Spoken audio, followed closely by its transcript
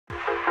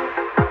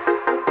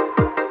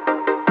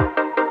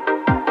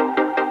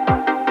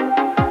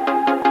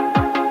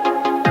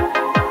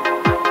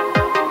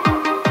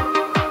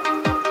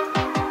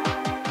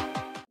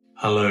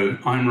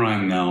I'm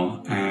Ryan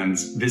Nell, and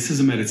this is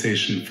a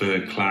meditation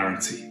for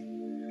clarity.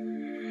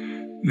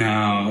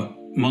 Now,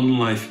 modern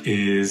life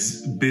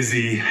is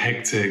busy,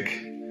 hectic,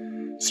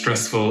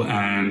 stressful,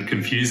 and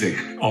confusing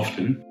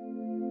often.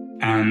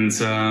 And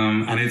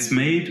it's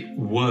made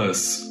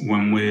worse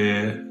when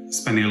we're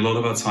spending a lot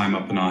of our time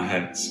up in our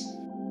heads.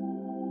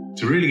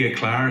 To really get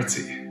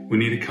clarity, we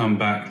need to come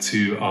back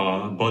to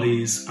our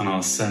bodies and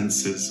our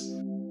senses.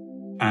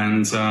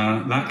 And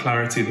that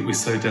clarity that we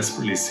so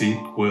desperately seek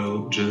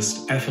will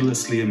just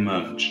effortlessly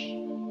emerge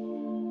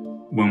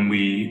when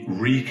we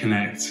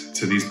reconnect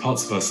to these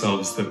parts of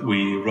ourselves that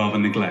we rather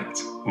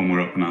neglect when we're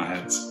up in our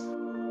heads.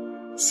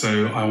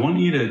 So I want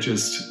you to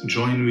just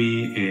join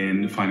me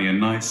in finding a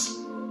nice,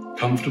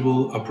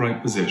 comfortable,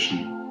 upright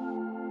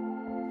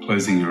position,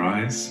 closing your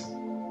eyes,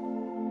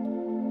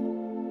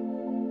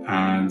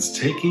 and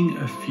taking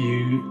a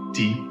few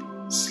deep,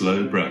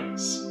 slow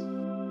breaths.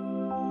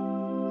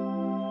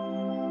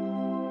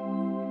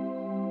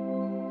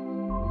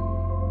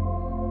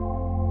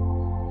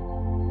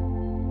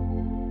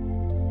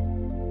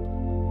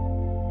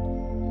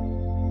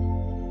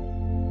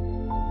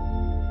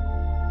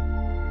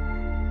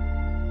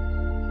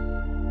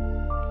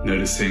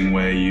 Noticing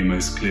where you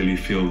most clearly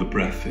feel the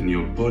breath in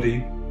your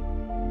body,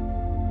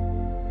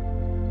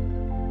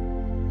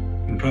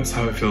 and perhaps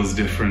how it feels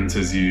different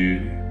as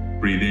you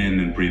breathe in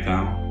and breathe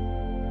out.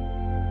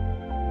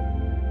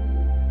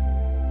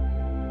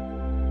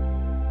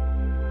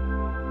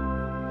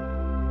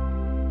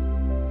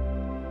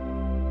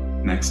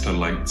 Next, I'd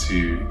like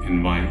to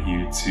invite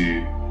you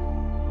to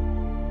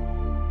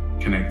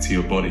connect to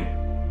your body.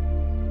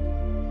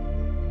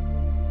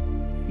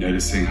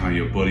 Noticing how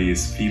your body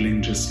is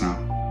feeling just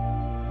now.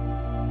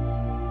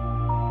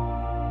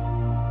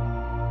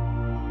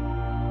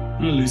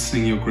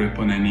 Loosening your grip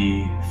on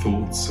any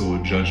thoughts or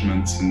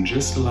judgments and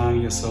just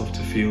allowing yourself to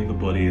feel the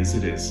body as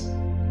it is.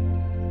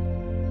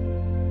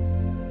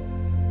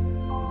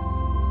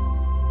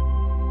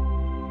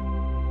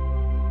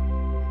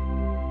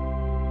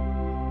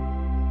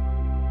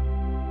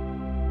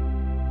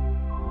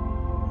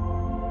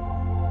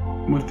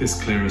 And with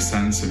this clearer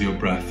sense of your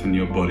breath and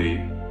your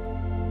body,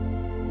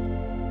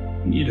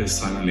 you just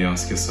silently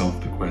ask yourself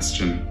the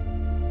question,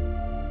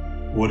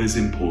 what is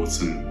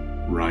important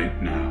right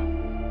now?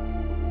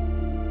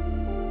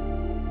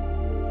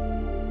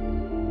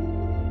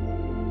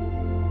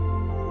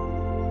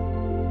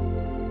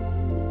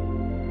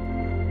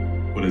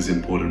 What is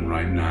important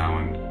right now,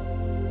 and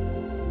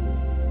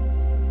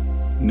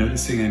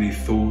noticing any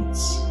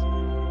thoughts,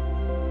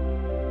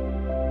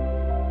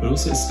 but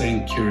also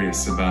staying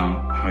curious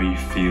about how you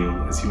feel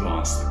as you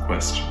ask the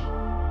question.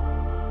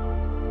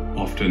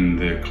 Often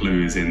the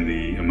clue is in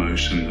the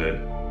emotion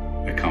that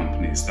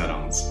accompanies that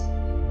answer.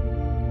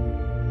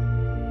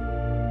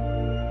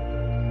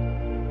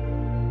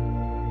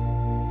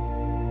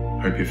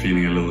 Hope you're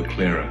feeling a little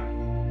clearer.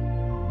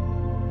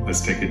 Let's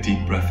take a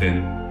deep breath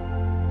in.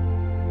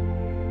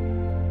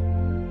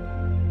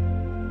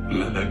 And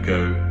let that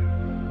go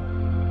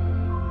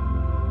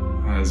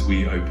as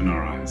we open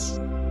our eyes.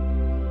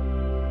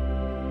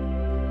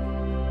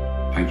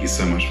 Thank you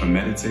so much for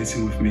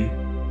meditating with me.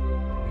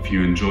 If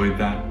you enjoyed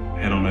that,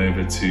 head on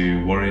over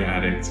to Warrior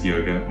Addict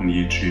Yoga on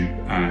YouTube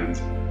and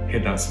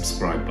hit that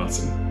subscribe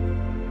button.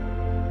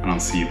 And I'll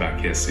see you back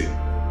here soon.